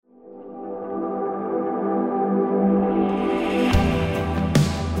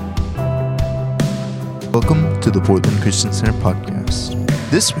Welcome to the Portland Christian Center podcast.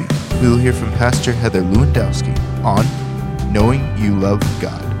 This week, we will hear from Pastor Heather Lewandowski on Knowing You Love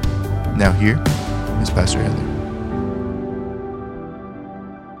God. Now here is Pastor Heather.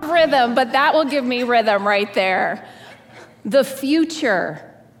 Rhythm, but that will give me rhythm right there. The future.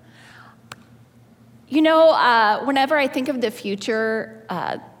 You know, whenever I think of the future,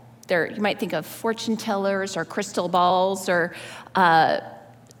 you might think of fortune tellers or crystal balls or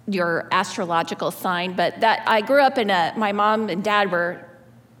your astrological sign, but that I grew up my mom and dad were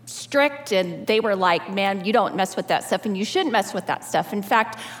strict, and they were like, man, you don't mess with that stuff, and you shouldn't mess with that stuff. In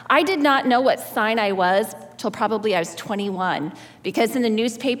fact, I did not know what sign I was till probably I was 21, because in the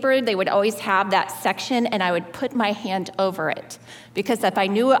newspaper, they would always have that section, and I would put my hand over it, because if I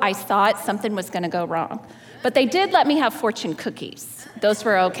knew I saw it, something was gonna go wrong. But they did let me have fortune cookies. Those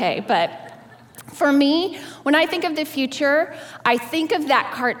were okay, but for me, when I think of the future, I think of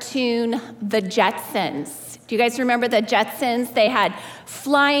that cartoon, The Jetsons. Do you guys remember The Jetsons? They had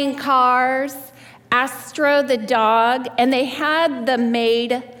flying cars, Astro the dog, and they had the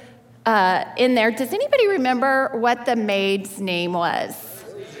maid in there. Does anybody remember what the maid's name was?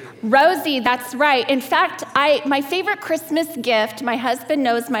 Rosie, that's right. In fact, my favorite Christmas gift, my husband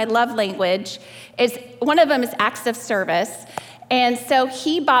knows my love language, is one of them is acts of service. And so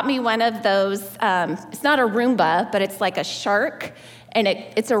he bought me one of those, it's not a Roomba, but it's like a shark, and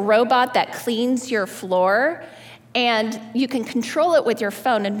it's a robot that cleans your floor, and you can control it with your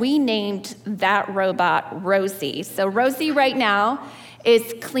phone, and we named that robot Rosie. So Rosie right now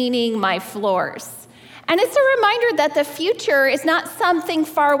is cleaning my floors. And it's a reminder that the future is not something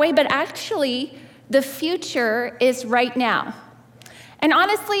far away, but actually the future is right now. And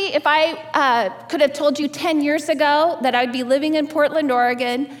honestly, if I could have told you 10 years ago that I'd be living in Portland,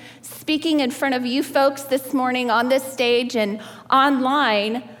 Oregon, speaking in front of you folks this morning on this stage and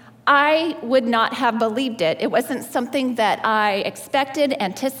online, I would not have believed it. It wasn't something that I expected,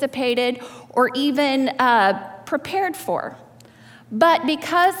 anticipated, or even prepared for. But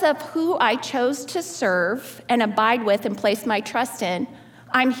because of who I chose to serve and abide with and place my trust in,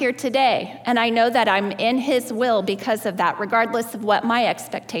 I'm here today, and I know that I'm in His will because of that, regardless of what my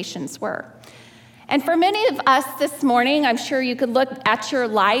expectations were. And for many of us this morning, I'm sure you could look at your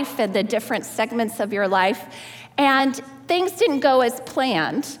life and the different segments of your life, and things didn't go as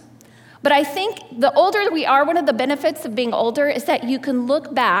planned. But I think the older we are, one of the benefits of being older is that you can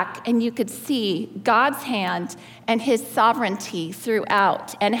look back and you could see God's hand and His sovereignty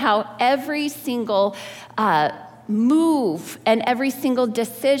throughout, and how every single move and every single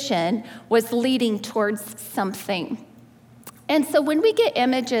decision was leading towards something. And so when we get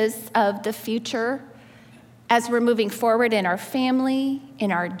images of the future as we're moving forward in our family,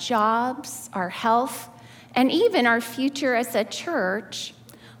 in our jobs, our health, and even our future as a church,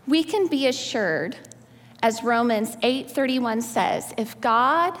 we can be assured, as Romans 8:31 says, if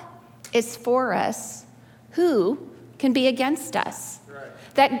God is for us, who can be against us?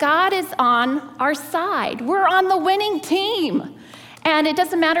 That God is on our side. We're on the winning team. And it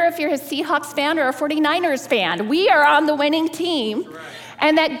doesn't matter if you're a Seahawks fan or a 49ers fan. We are on the winning team.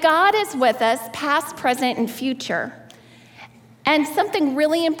 And that God is with us, past, present, and future. And something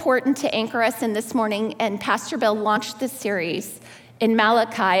really important to anchor us in this morning, and Pastor Bill launched this series in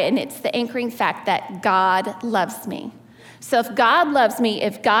Malachi, and it's the anchoring fact that God loves me. So if God loves me,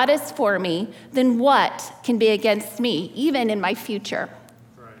 if God is for me, then what can be against me, even in my future?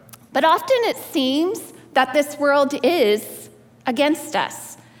 But often it seems that this world is against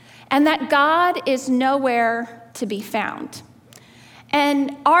us, and that God is nowhere to be found.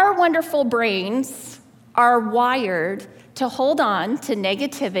 And our wonderful brains are wired to hold on to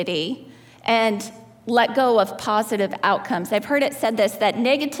negativity and let go of positive outcomes. I've heard it said this, that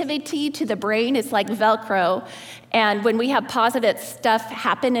negativity to the brain is like Velcro, and when we have positive stuff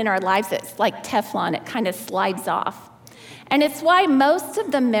happen in our lives, it's like Teflon, it kind of slides off. And it's why most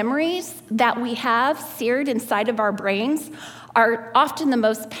of the memories that we have seared inside of our brains are often the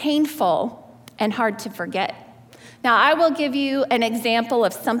most painful and hard to forget. Now, I will give you an example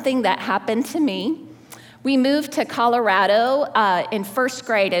of something that happened to me. We moved to Colorado in first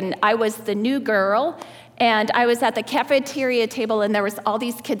grade, and I was the new girl, and I was at the cafeteria table, and there was all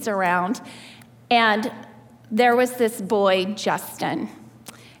these kids around, and there was this boy, Justin.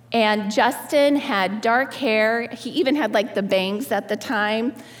 And Justin had dark hair. He even had like the bangs at the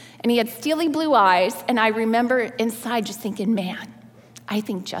time. And he had steely blue eyes. And I remember inside just thinking, man, I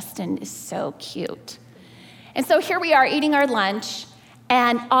think Justin is so cute. And so here we are eating our lunch.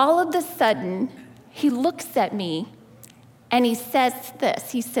 And all of a sudden, he looks at me and he says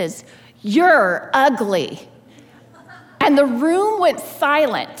this. He says, "You're ugly." And the room went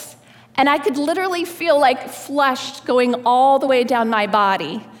silent. And I could literally feel like flesh going all the way down my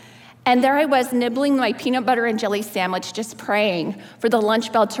body. And there I was nibbling my peanut butter and jelly sandwich, just praying for the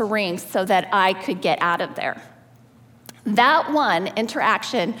lunch bell to ring so that I could get out of there. That one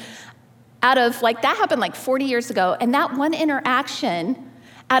interaction that happened like 40 years ago, and that one interaction,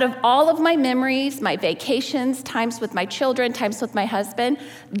 out of all of my memories, my vacations, times with my children, times with my husband,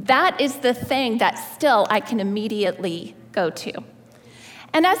 that is the thing that still I can immediately go to.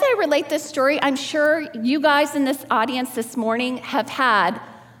 And as I relate this story, I'm sure you guys in this audience this morning have had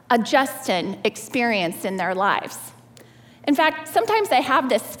a Justin experience in their lives. In fact, sometimes I have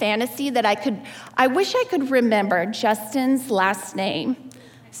this fantasy that I wish I could remember Justin's last name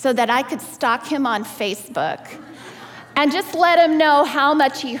so that I could stalk him on Facebook and just let him know how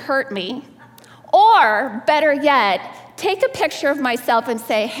much he hurt me. Or better yet, take a picture of myself and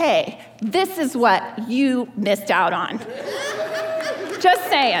say, hey, this is what you missed out on. Just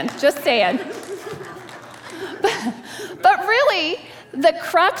saying. But really, the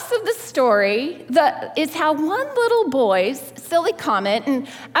crux of the story is how one little boy's silly comment, and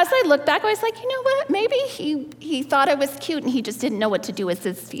as I look back, I was like, you know what? Maybe he thought I was cute and he just didn't know what to do with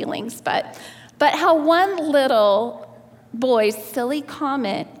his feelings. But how one little boy's silly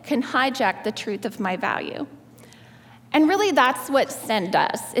comment can hijack the truth of my value. And really, that's what sin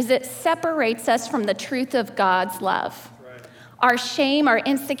does, is it separates us from the truth of God's love. Right. Our shame, our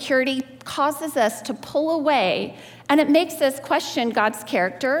insecurity causes us to pull away, and it makes us question God's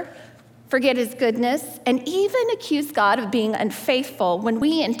character, forget his goodness, and even accuse God of being unfaithful when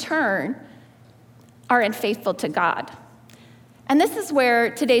we, in turn, are unfaithful to God. And this is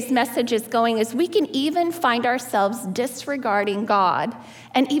where today's message is going, is we can even find ourselves disregarding God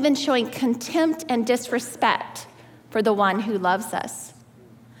and even showing contempt and disrespect for the one who loves us.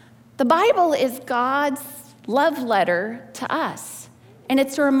 The Bible is God's love letter to us, and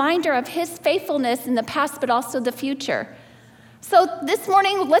it's a reminder of his faithfulness in the past, but also the future. So this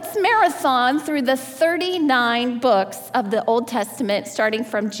morning, let's marathon through the 39 books of the Old Testament, starting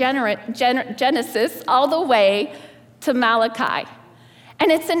from Genesis all the way to Malachi.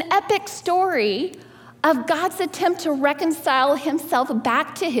 And it's an epic story of God's attempt to reconcile himself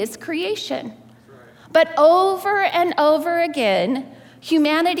back to his creation. But over and over again,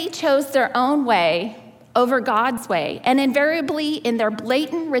 humanity chose their own way over God's way. And invariably, in their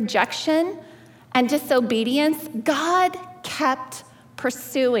blatant rejection and disobedience, God kept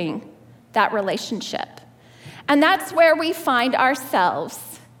pursuing that relationship. And that's where we find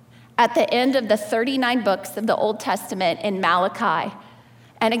ourselves at the end of the 39 books of the Old Testament in Malachi.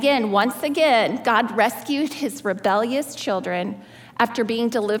 And again, once again, God rescued his rebellious children after being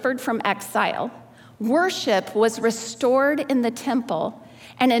delivered from exile. Worship was restored in the temple,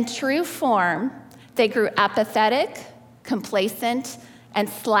 and in true form, they grew apathetic, complacent, and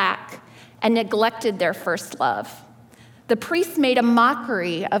slack, and neglected their first love. The priests made a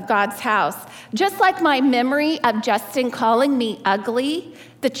mockery of God's house. Just like my memory of Justin calling me ugly,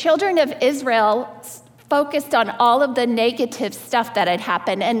 the children of Israel focused on all of the negative stuff that had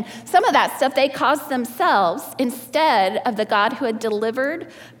happened, and some of that stuff they caused themselves instead of the God who had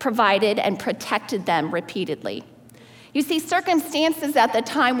delivered, provided, and protected them repeatedly. You see, circumstances at the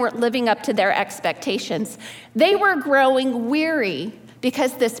time weren't living up to their expectations. They were growing weary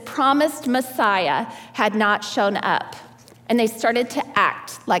because this promised Messiah had not shown up, and they started to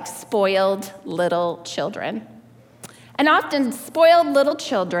act like spoiled little children. And often spoiled little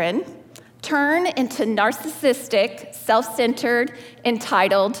children turn into narcissistic, self-centered,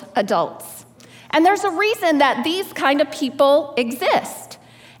 entitled adults. And there's a reason that these kind of people exist.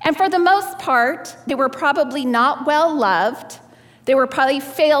 And for the most part, they were probably not well loved. They were probably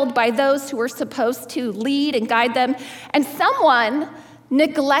failed by those who were supposed to lead and guide them. And someone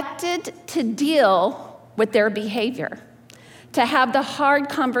neglected to deal with their behavior, to have the hard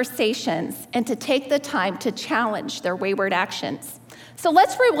conversations, and to take the time to challenge their wayward actions. So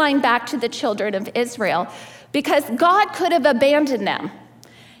let's rewind back to the children of Israel, because God could have abandoned them.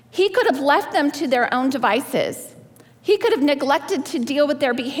 He could have left them to their own devices. He could have neglected to deal with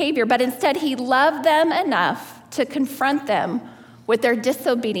their behavior, but instead he loved them enough to confront them with their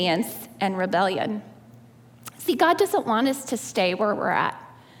disobedience and rebellion. See, God doesn't want us to stay where we're at.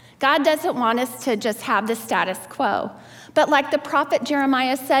 God doesn't want us to just have the status quo. But like the prophet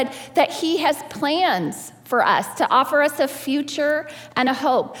Jeremiah said, that he has plans for us to offer us a future and a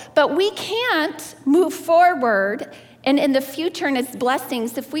hope. But we can't move forward and in the future and his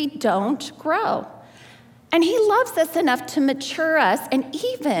blessings if we don't grow. And he loves us enough to mature us and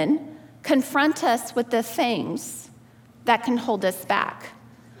even confront us with the things that can hold us back.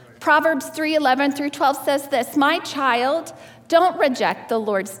 Proverbs 3:11 through 12 says this, "My child, Don't reject the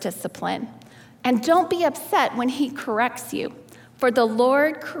Lord's discipline. And don't be upset when he corrects you, for the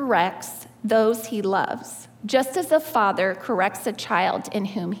Lord corrects those he loves, just as a father corrects a child in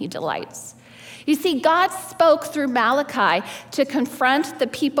whom he delights. You see, God spoke through Malachi to confront the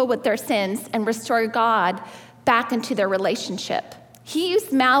people with their sins and restore God back into their relationship. He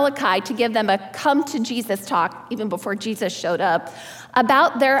used Malachi to give them a come to Jesus talk, even before Jesus showed up,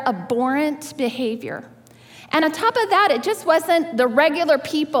 about their abhorrent behavior. And on top of that, it just wasn't the regular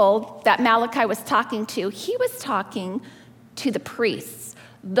people that Malachi was talking to. He was talking to the priests,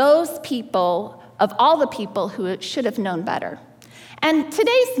 those people of all the people who should have known better. And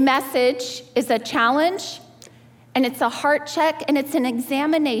today's message is a challenge, and it's a heart check, and it's an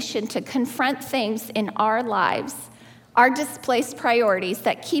examination to confront things in our lives, our displaced priorities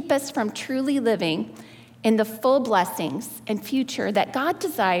that keep us from truly living in the full blessings and future that God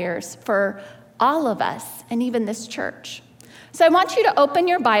desires for all of us, and even this church. So I want you to open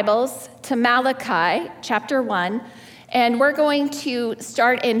your Bibles to Malachi chapter 1, and we're going to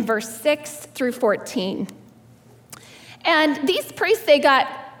start in verse 6 through 14. And these priests, they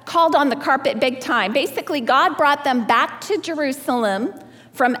got called on the carpet big time. Basically, God brought them back to Jerusalem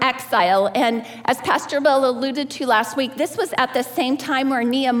from exile. And as Pastor Bill alluded to last week, this was at the same time where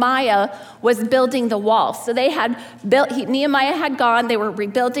Nehemiah was building the wall. So they had built, Nehemiah had gone, they were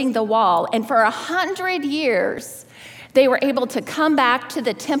rebuilding the wall. And for 100 years, they were able to come back to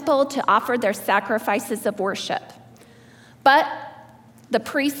the temple to offer their sacrifices of worship. But the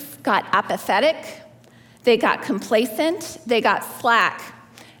priests got apathetic, they got complacent, they got slack.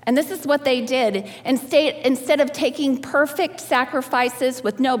 And this is what they did. Instead of taking perfect sacrifices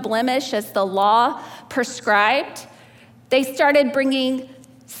with no blemish as the law prescribed, they started bringing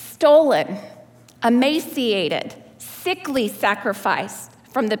stolen, emaciated, sickly sacrifice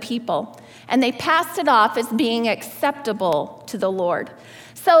from the people. And they passed it off as being acceptable to the Lord.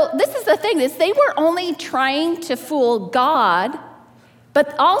 So this is the thing, is they were only trying to fool God,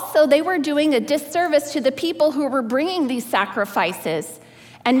 but also they were doing a disservice to the people who were bringing these sacrifices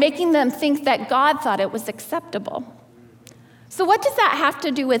and making them think that God thought it was acceptable. So what does that have to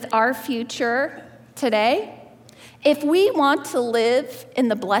do with our future today? If we want to live in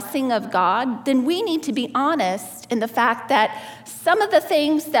the blessing of God, then we need to be honest in the fact that some of the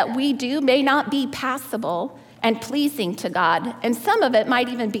things that we do may not be passable and pleasing to God, and some of it might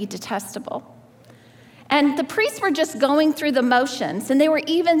even be detestable. And the priests were just going through the motions, and they were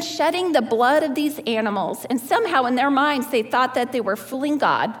even shedding the blood of these animals. And somehow in their minds, they thought that they were fooling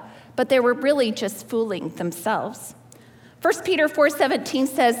God, but they were really just fooling themselves. 1 Peter 4:17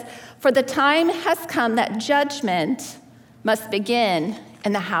 says, "For the time has come that judgment must begin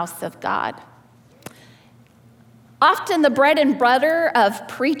in the house of God." Often the bread and butter of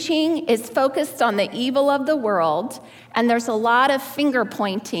preaching is focused on the evil of the world, and there's a lot of finger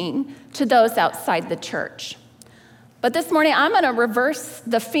pointing to those outside the church. But this morning, I'm going to reverse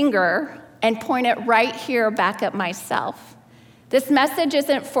the finger and point it right here back at myself. This message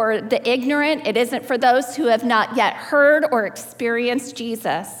isn't for the ignorant. It isn't for those who have not yet heard or experienced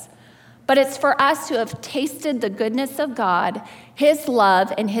Jesus. But it's for us who have tasted the goodness of God, his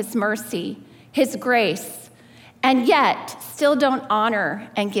love and his mercy, his grace, and yet still don't honor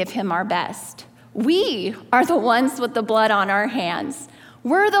and give him our best. We are the ones with the blood on our hands.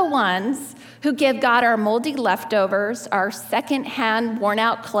 We're the ones who give God our moldy leftovers, our secondhand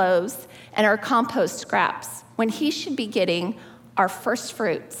worn-out clothes, and our compost scraps, when he should be getting our first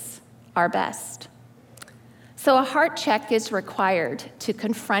fruits, our best. So a heart check is required to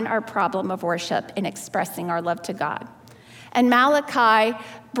confront our problem of worship in expressing our love to God. And Malachi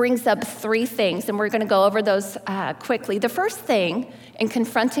brings up three things, and we're going to go over those quickly. The first thing in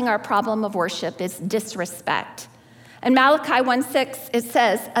confronting our problem of worship is disrespect. In Malachi 1:6, it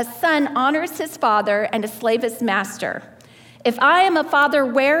says, "A son honors his father and a slave his master. If I am a father,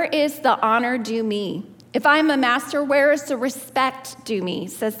 where is the honor due me? If I am a master, where is the respect due me,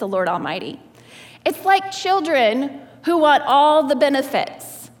 says the Lord Almighty." It's like children who want all the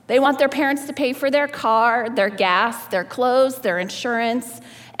benefits. They want their parents to pay for their car, their gas, their clothes, their insurance,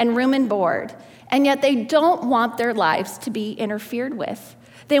 and room and board. And yet they don't want their lives to be interfered with.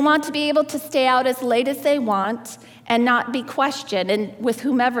 They want to be able to stay out as late as they want and not be questioned and with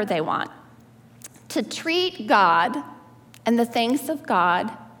whomever they want. To treat God and the things of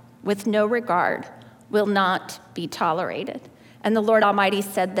God with no regard will not be tolerated. And the Lord Almighty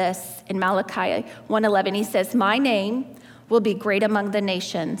said this in Malachi 1:11. He says, "My name will be great among the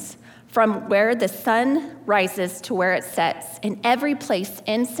nations, from where the sun rises to where it sets. In every place,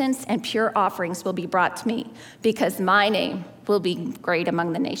 incense and pure offerings will be brought to me, because my name will be great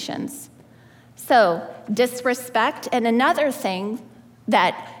among the nations." So, disrespect, and another thing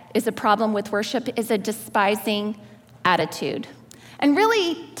that is a problem with worship is a despising attitude. And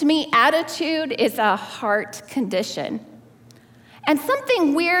really, to me, attitude is a heart condition. And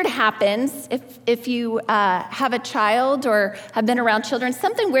something weird happens if you have a child or have been around children.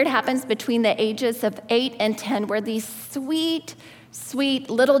 Something weird happens between the ages of 8 and 10 where these sweet,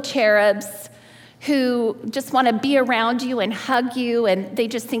 sweet little cherubs who just want to be around you and hug you and they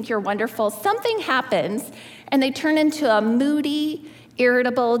just think you're wonderful. Something happens and they turn into a moody,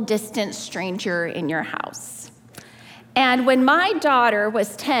 irritable, distant stranger in your house. And when my daughter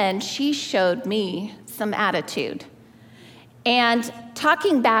was 10, she showed me some attitude. And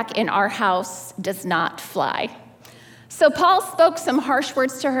talking back in our house does not fly. So Paul spoke some harsh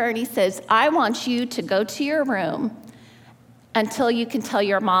words to her and he says, I want you to go to your room until you can tell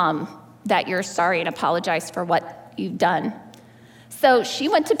your mom that you're sorry and apologize for what you've done. So she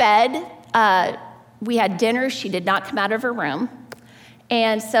went to bed. We had dinner. She did not come out of her room.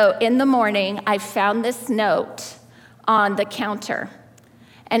 And so in the morning, I found this note on the counter.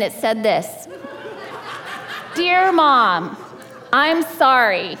 And it said this, Dear Mom, I'm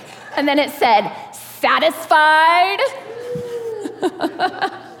sorry. And then it said, satisfied?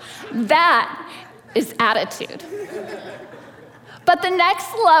 That is attitude. But the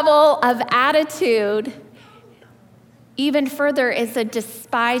next level of attitude, even further, is a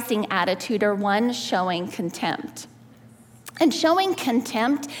despising attitude or one showing contempt. And showing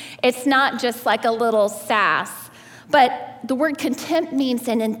contempt, it's not just like a little sass, but the word contempt means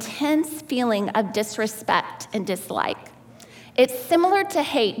an intense feeling of disrespect and dislike. It's similar to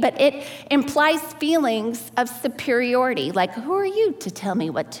hate, but it implies feelings of superiority, like, who are you to tell me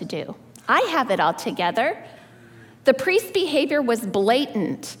what to do? I have it all together. The priest's behavior was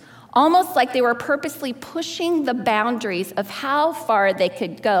blatant, almost like they were purposely pushing the boundaries of how far they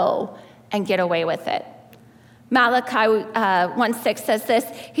could go and get away with it. Malachi 1:6 says this,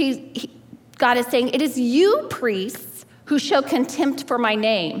 God is saying, it is you, priests, who show contempt for my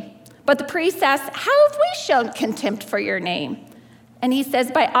name. But the priest asks, how have we shown contempt for your name? And he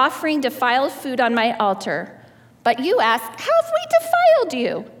says, by offering defiled food on my altar. But you ask, how have we defiled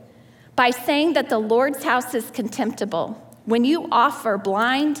you? By saying that the Lord's house is contemptible. When you offer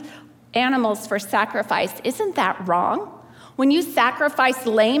blind animals for sacrifice, isn't that wrong? When you sacrifice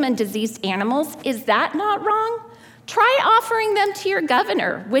lame and diseased animals, is that not wrong? Try offering them to your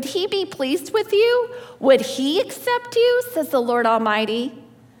governor. Would he be pleased with you? Would he accept you, says the Lord Almighty?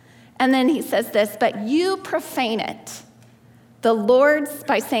 And then he says this, but you profane it.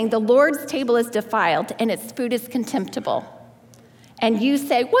 By saying the Lord's table is defiled and its food is contemptible. And you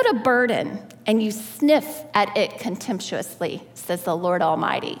say, what a burden. And you sniff at it contemptuously, says the Lord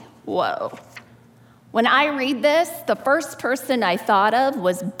Almighty. Whoa. When I read this, the first person I thought of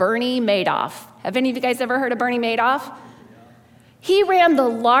was Bernie Madoff. Have any of you guys ever heard of Bernie Madoff? He ran the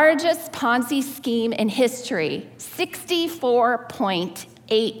largest Ponzi scheme in history,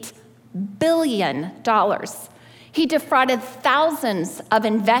 $64.8 billion. He defrauded thousands of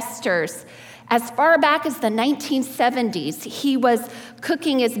investors. As far back as the 1970s, he was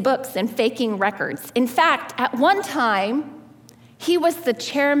cooking his books and faking records. In fact, at one time, he was the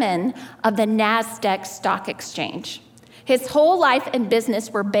chairman of the NASDAQ stock exchange. His whole life and business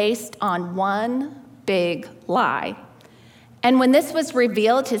were based on one big lie. And when this was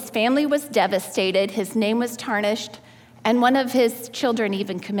revealed, his family was devastated, his name was tarnished, and one of his children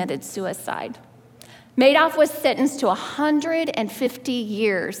even committed suicide. Madoff was sentenced to 150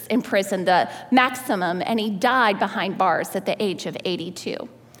 years in prison, the maximum, and he died behind bars at the age of 82.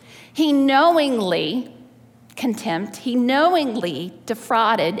 He knowingly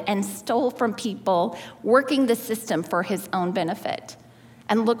defrauded and stole from people working the system for his own benefit.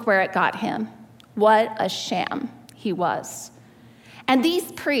 And look where it got him. What a sham he was. And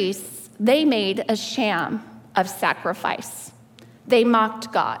these priests, they made a sham of sacrifice. They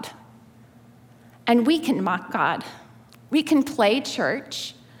mocked God. And we can mock God. We can play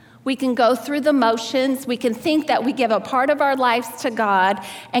church. We can go through the motions. We can think that we give a part of our lives to God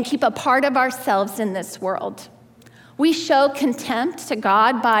and keep a part of ourselves in this world. We show contempt to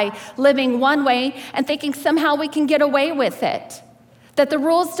God by living one way and thinking somehow we can get away with it, that the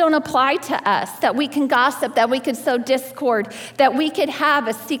rules don't apply to us, that we can gossip, that we could sow discord, that we could have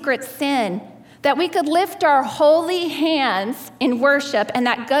a secret sin, that we could lift our holy hands in worship, and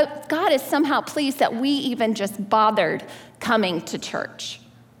that God is somehow pleased that we even just bothered coming to church.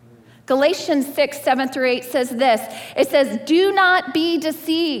 Galatians 6:7-8 says this. It says, do not be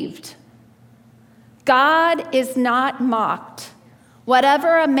deceived. God is not mocked.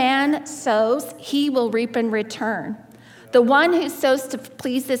 Whatever a man sows, he will reap in return. The one who sows to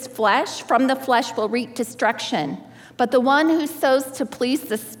please his flesh, from the flesh will reap destruction. But the one who sows to please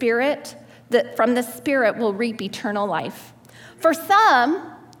the Spirit, from the Spirit will reap eternal life. For some,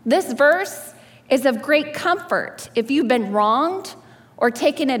 this verse is of great comfort if you've been wronged or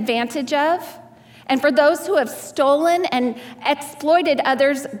taken advantage of. And for those who have stolen and exploited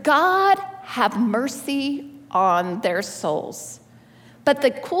others, God have mercy on their souls. But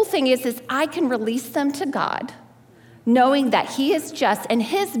the cool thing is I can release them to God, knowing that he is just and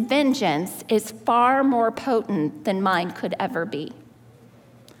his vengeance is far more potent than mine could ever be.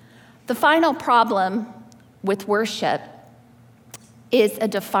 The final problem with worship is a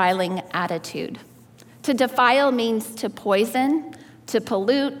defiling attitude. To defile means to poison, to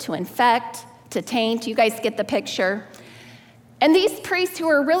pollute, to infect, to taint. You guys get the picture. And these priests who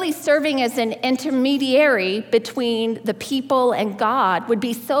are really serving as an intermediary between the people and God would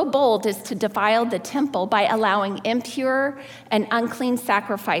be so bold as to defile the temple by allowing impure and unclean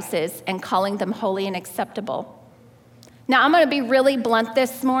sacrifices and calling them holy and acceptable. Now, I'm going to be really blunt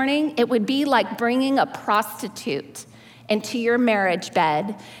this morning. It would be like bringing a prostitute into your marriage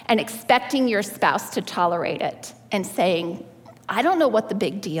bed and expecting your spouse to tolerate it and saying, I don't know what the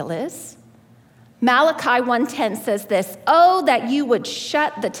big deal is. Malachi 1:10 says this, "Oh, that you would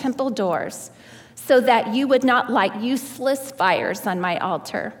shut the temple doors so that you would not light useless fires on my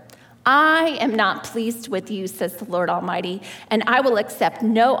altar. I am not pleased with you, says the Lord Almighty, and I will accept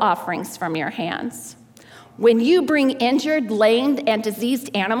no offerings from your hands. When you bring injured, lamed, and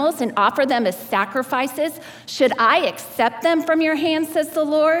diseased animals and offer them as sacrifices, should I accept them from your hands, says the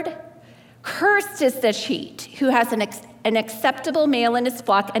Lord? Cursed is the sheep who has an acceptable male in his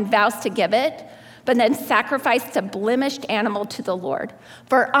flock and vows to give it, but then sacrifice a blemished animal to the Lord.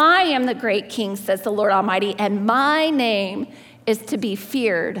 For I am the great king, says the Lord Almighty, and my name is to be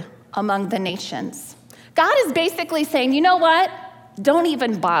feared among the nations." God is basically saying, you know what? Don't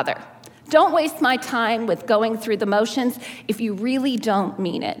even bother. Don't waste my time with going through the motions if you really don't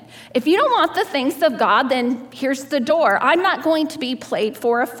mean it. If you don't want the things of God, then here's the door. I'm not going to be played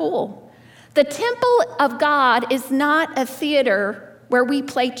for a fool. The temple of God is not a theater where we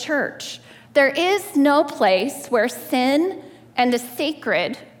play church. There is no place where sin and the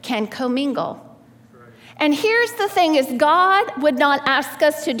sacred can commingle. And here's the thing is God would not ask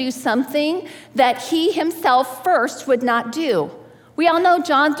us to do something that he himself first would not do. We all know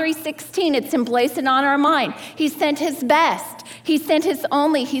John 3:16, it's emblazoned on our mind. He sent his best. He sent his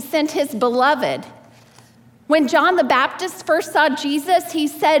only. He sent his beloved. When John the Baptist first saw Jesus, he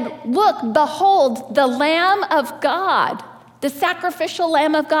said, "Look, behold, the Lamb of God, the sacrificial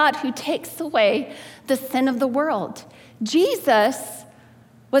Lamb of God who takes away the sin of the world." Jesus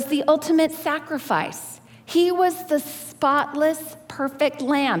was the ultimate sacrifice. He was the spotless, perfect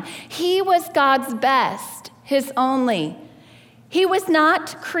Lamb. He was God's best, his only. He was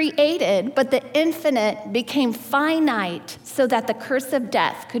not created, but the infinite became finite so that the curse of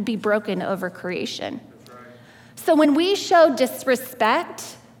death could be broken over creation. So when we show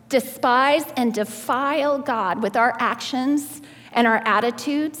disrespect, despise, and defile God with our actions and our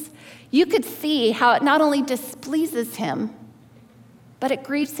attitudes, you could see how it not only displeases him, but it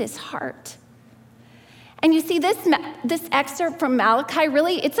grieves his heart. And you see, this excerpt from Malachi,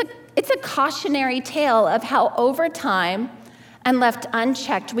 really, it's a cautionary tale of how over time and left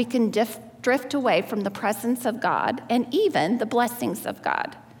unchecked, we can drift away from the presence of God and even the blessings of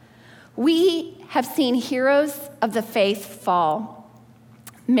God. We have seen heroes of the faith fall,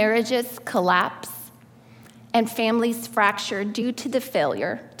 marriages collapse, and families fracture due to the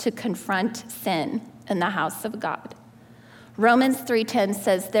failure to confront sin in the house of God. Romans 3:10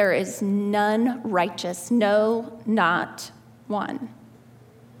 says, "There is none righteous, no, not one."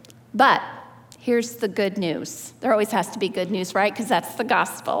 But here's the good news. There always has to be good news, right? Because that's the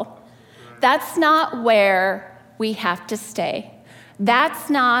gospel. That's not where we have to stay. That's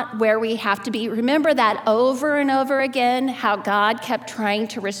not where we have to be. Remember that over and over again, how God kept trying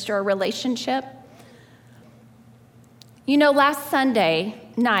to restore relationship? You know, last Sunday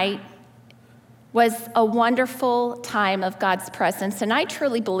night was a wonderful time of God's presence, and I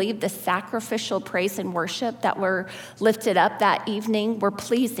truly believe the sacrificial praise and worship that were lifted up that evening were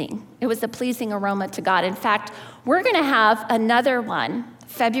pleasing. It was a pleasing aroma to God. In fact, we're going to have another one,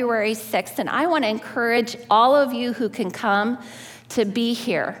 February 6th, and I want to encourage all of you who can come to be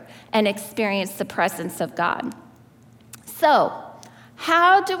here and experience the presence of God. So,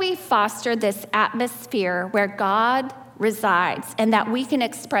 how do we foster this atmosphere where God resides and that we can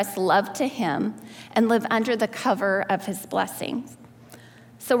express love to him and live under the cover of his blessings?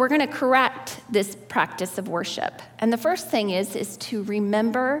 So we're going to correct this practice of worship. And the first thing is to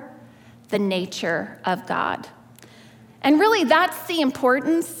remember the nature of God. And really, that's the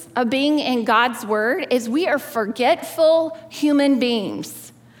importance of being in God's word, is we are forgetful human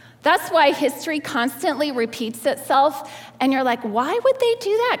beings. That's why history constantly repeats itself. And you're like, why would they do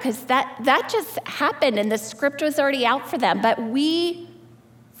that? Because that just happened and the script was already out for them. But we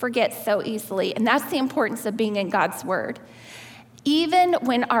forget so easily. And that's the importance of being in God's word. Even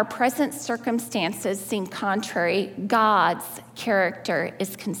when our present circumstances seem contrary, God's character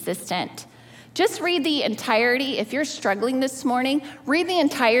is consistent. Just read the entirety. If you're struggling this morning, read the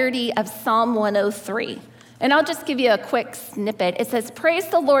entirety of Psalm 103. And I'll just give you a quick snippet. It says, "Praise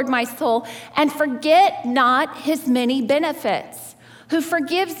the Lord, my soul, and forget not his many benefits, who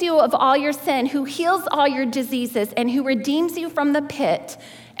forgives you of all your sin, who heals all your diseases, and who redeems you from the pit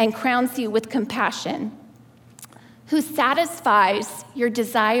and crowns you with compassion, who satisfies your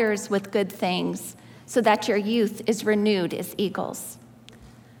desires with good things, so that your youth is renewed as eagles."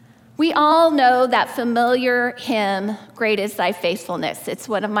 We all know that familiar hymn, "Great is Thy Faithfulness." It's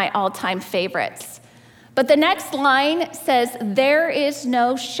one of my all-time favorites. But the next line says, "There is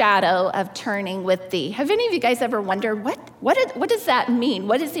no shadow of turning with Thee." Have any of you guys ever wondered, what does that mean?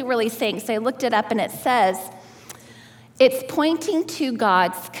 What is he really saying? So I looked it up and it says, it's pointing to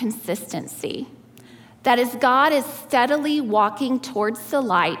God's consistency. That as God is steadily walking towards the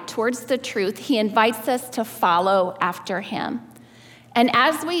light, towards the truth, he invites us to follow after him. And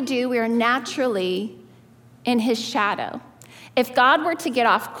as we do, we are naturally in his shadow. If God were to get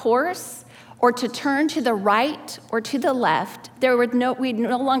off course or to turn to the right or to the left, we'd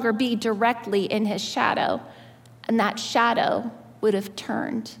no longer be directly in his shadow, and that shadow would have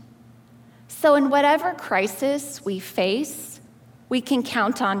turned. So in whatever crisis we face, we can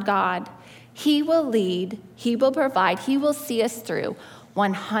count on God. He will lead, he will provide, he will see us through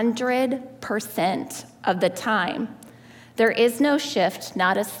 100% of the time. There is no shift,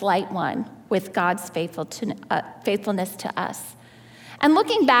 not a slight one, with God's faithfulness to us. And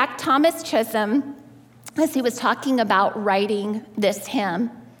looking back, Thomas Chisholm, as he was talking about writing this hymn,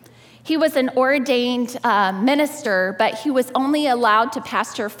 he was an ordained minister, but he was only allowed to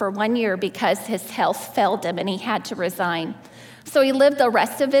pastor for 1 year because his health failed him and he had to resign. So he lived the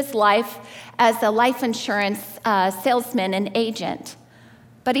rest of his life as a life insurance salesman and agent.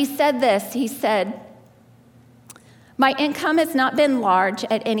 But he said this, he said, "My income has not been large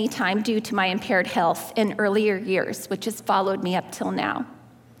at any time due to my impaired health in earlier years, which has followed me up till now.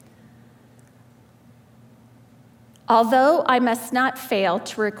 Although I must not fail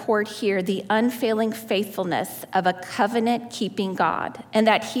to record here the unfailing faithfulness of a covenant-keeping God, and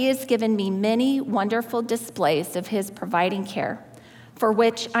that he has given me many wonderful displays of his providing care, for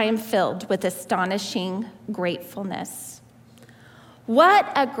which I am filled with astonishing gratefulness." What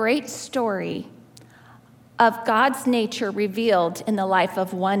a great story of God's nature revealed in the life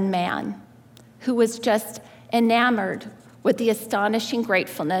of one man who was just enamored with the astonishing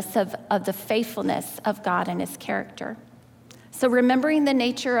gratefulness of the faithfulness of God and his character. So remembering the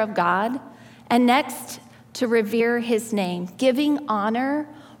nature of God, and next to revere his name, giving honor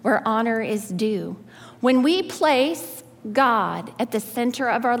where honor is due. When we place God at the center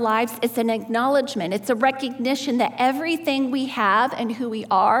of our lives, it's an acknowledgement, it's a recognition that everything we have and who we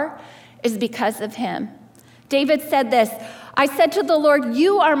are is because of him. David said this, "I said to the Lord,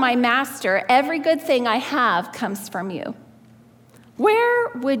 you are my master. Every good thing I have comes from you." Where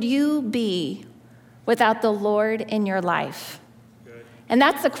would you be without the Lord in your life? Good. And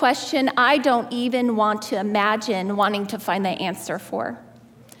that's a question I don't even want to imagine wanting to find the answer for.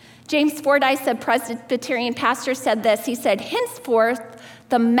 James Fordyce, a Presbyterian pastor, said this. He said, "Henceforth,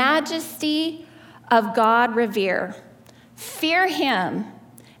 the majesty of God revere. Fear him,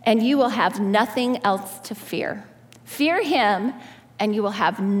 and you will have nothing else to fear." Fear him, and you will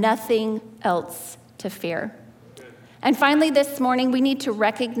have nothing else to fear. And finally, this morning, we need to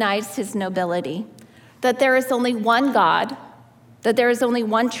recognize his nobility, that there is only one God, that there is only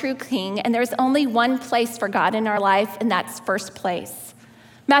one true King, and there's only one place for God in our life, and that's first place.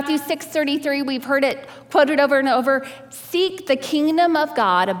 Matthew 6:33, we've heard it quoted over and over, "Seek the kingdom of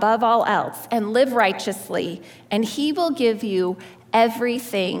God above all else and live righteously, and he will give you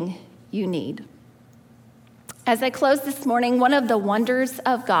everything you need." As I close this morning, one of the wonders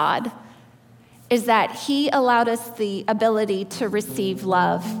of God is that he allowed us the ability to receive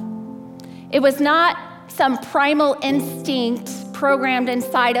love. It was not some primal instinct programmed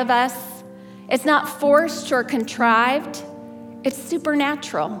inside of us. It's not forced or contrived. It's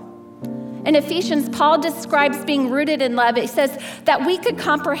supernatural. In Ephesians, Paul describes being rooted in love. He says that we could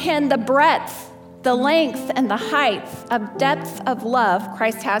comprehend the breadth, the length, and the height of depth of love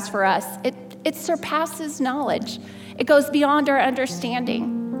Christ has for us. It surpasses knowledge. It goes beyond our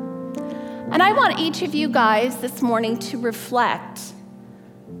understanding. And I want each of you guys this morning to reflect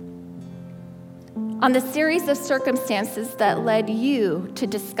on the series of circumstances that led you to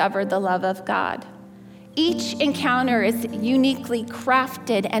discover the love of God. Each encounter is uniquely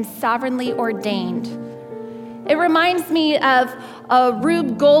crafted and sovereignly ordained. It reminds me of a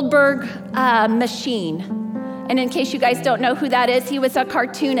Rube Goldberg machine. And in case you guys don't know who that is, he was a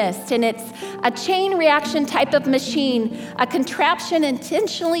cartoonist. And it's a chain reaction type of machine, a contraption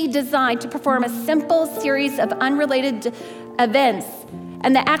intentionally designed to perform a simple series of unrelated events.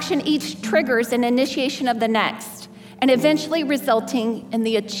 And the action each triggers an initiation of the next, and eventually resulting in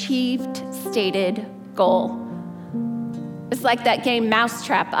the achieved stated goal. It's like that game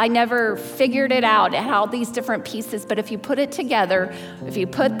Mousetrap. I never figured it out. It had all these different pieces, but if you put it together, if you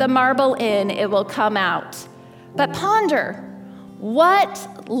put the marble in, it will come out. But ponder,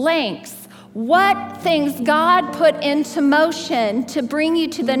 what lengths, what things God put into motion to bring you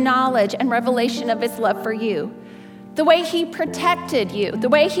to the knowledge and revelation of his love for you. The way he protected you, the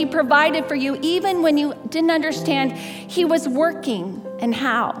way he provided for you, even when you didn't understand he was working and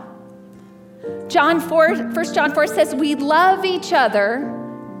how. 1 John 4 says, we love each other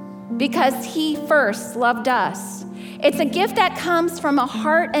because he first loved us. It's a gift that comes from a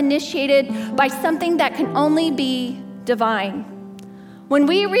heart initiated by something that can only be divine. When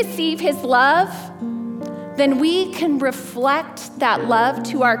we receive his love, then we can reflect that love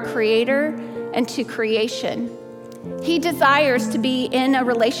to our Creator and to creation. He desires to be in a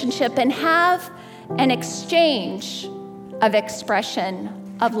relationship and have an exchange of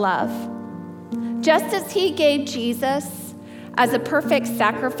expression of love. Just as he gave Jesus as a perfect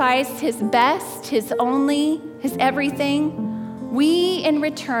sacrifice, his best, his only, his everything, we in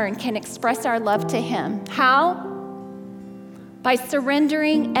return can express our love to him. How? By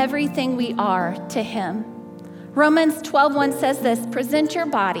surrendering everything we are to him. Romans 12:1 says this, present your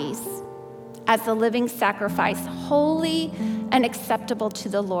bodies as a living sacrifice, holy and acceptable to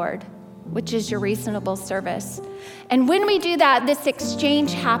the Lord, which is your reasonable service. And when we do that, this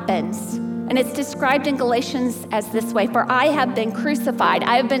exchange happens. And it's described in Galatians as this way, for I have been crucified,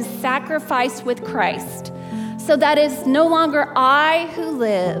 I have been sacrificed with Christ. So that is no longer I who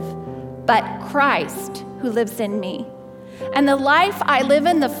live, but Christ who lives in me. And the life I live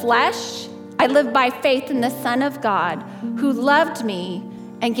in the flesh, I live by faith in the Son of God, who loved me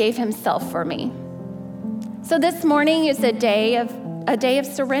and gave himself for me. So this morning is a day of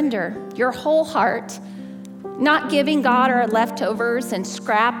surrender, your whole heart, not giving God our leftovers and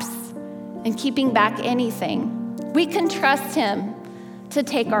scraps and keeping back anything. We can trust him to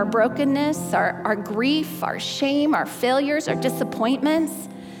take our brokenness, our grief, our shame, our failures, our disappointments,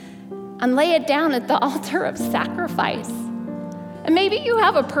 and lay it down at the altar of sacrifice. And maybe you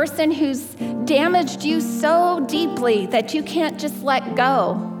have a person who's damaged you so deeply that you can't just let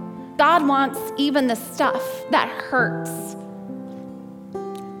go. God wants even the stuff that hurts,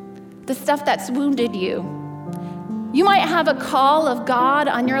 the stuff that's wounded you. You might have a call of God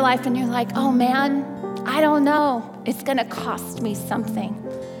on your life and you're like, oh man, I don't know. It's gonna cost me something.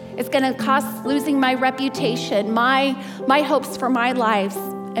 It's gonna cost losing my reputation, my hopes for my life,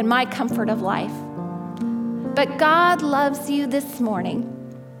 and my comfort of life. But God loves you this morning,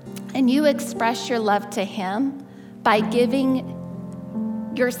 and you express your love to him by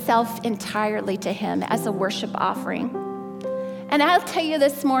giving yourself entirely to him as a worship offering. And I'll tell you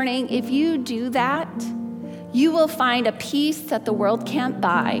this morning, if you do that, you will find a peace that the world can't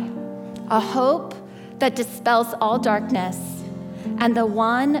buy, a hope that dispels all darkness, and the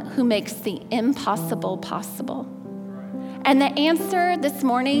one who makes the impossible possible. And the answer this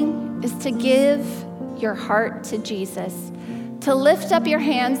morning is to give your heart to Jesus, to lift up your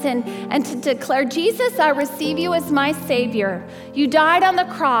hands and to declare, Jesus, I receive you as my Savior. You died on the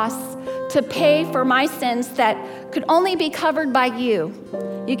cross to pay for my sins that could only be covered by you.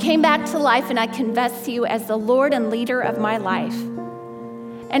 You came back to life, and I confess you as the Lord and leader of my life.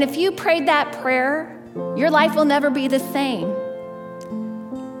 And if you prayed that prayer, your life will never be the same.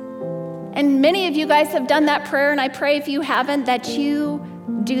 And many of you guys have done that prayer, and I pray if you haven't, that you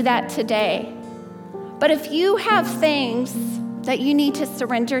do that today. But if you have things that you need to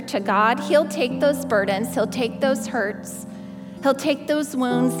surrender to God, he'll take those burdens, he'll take those hurts, he'll take those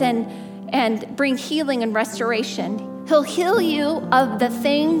wounds and bring healing and restoration. He'll heal you of the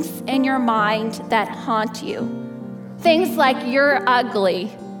things in your mind that haunt you. Things like you're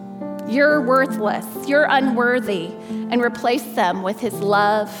ugly, you're worthless, you're unworthy, and replace them with his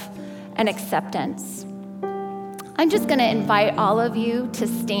love and acceptance. I'm just going to invite all of you to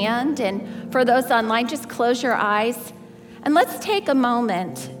stand, and for those online, just close your eyes, and let's take a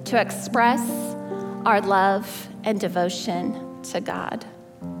moment to express our love and devotion to God.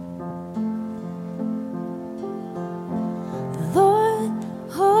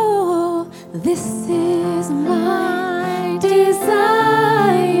 This is my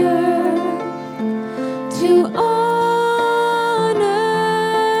desire to honor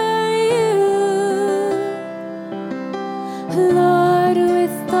you, Lord,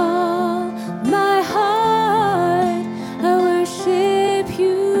 with all my heart I worship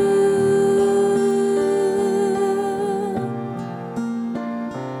you.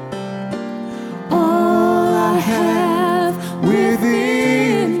 All I have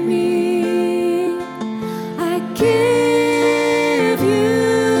within me, I give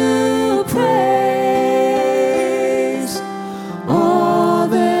you praise. All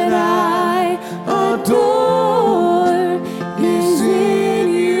that I adore is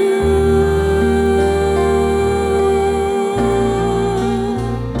in you.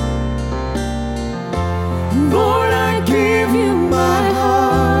 Lord, I give you my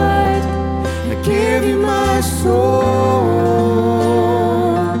heart, I give you my soul.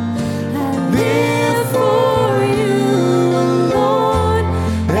 I live for you alone.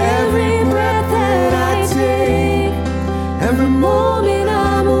 Every breath that I take, every moment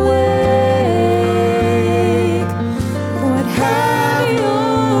I'm awake. Lord, have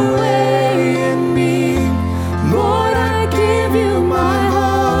your way in me. Lord, I give you my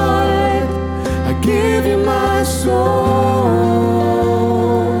heart, I give you my soul.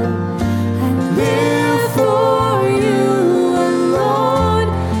 I live for you alone.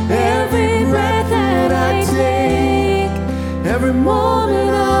 Every breath that I take, every moment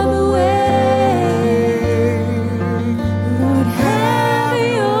I'm awake. Lord, have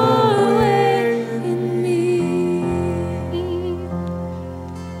your way in me.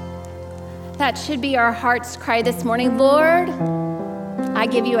 That should be our heart's cry this morning. Lord, I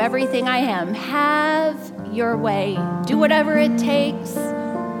give you everything I am. Have your way. Do whatever it takes.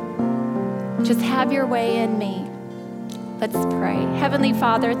 Just have your way in me. Let's pray. Heavenly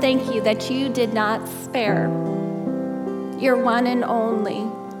Father, thank you that you did not spare your one and only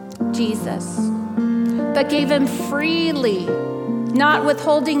Jesus, but gave him freely, not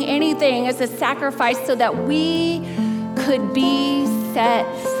withholding anything as a sacrifice so that we could be set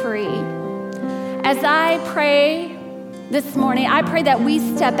free. As I pray this morning, I pray that we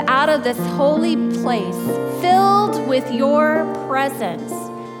step out of this holy place filled with your presence,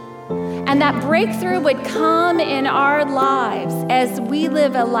 and that breakthrough would come in our lives as we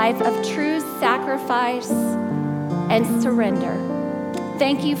live a life of true sacrifice and surrender.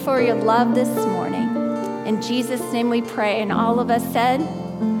 Thank you for your love this morning. In Jesus' name we pray, and all of us said,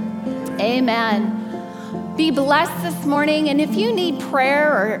 amen. Be blessed this morning, and if you need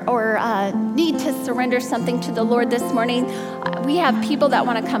prayer or need to surrender something to the Lord this morning, we have people that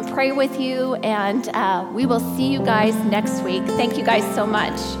want to come pray with you, and we will see you guys next week. Thank you guys so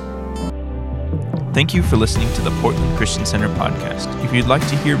much. Thank you for listening to the Portland Christian Center podcast. If you'd like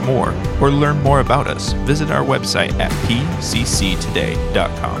to hear more or learn more about us, visit our website at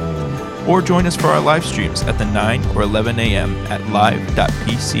pcctoday.com. Or join us for our live streams at the 9 or 11 a.m. at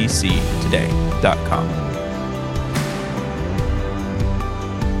live.pcctoday.com.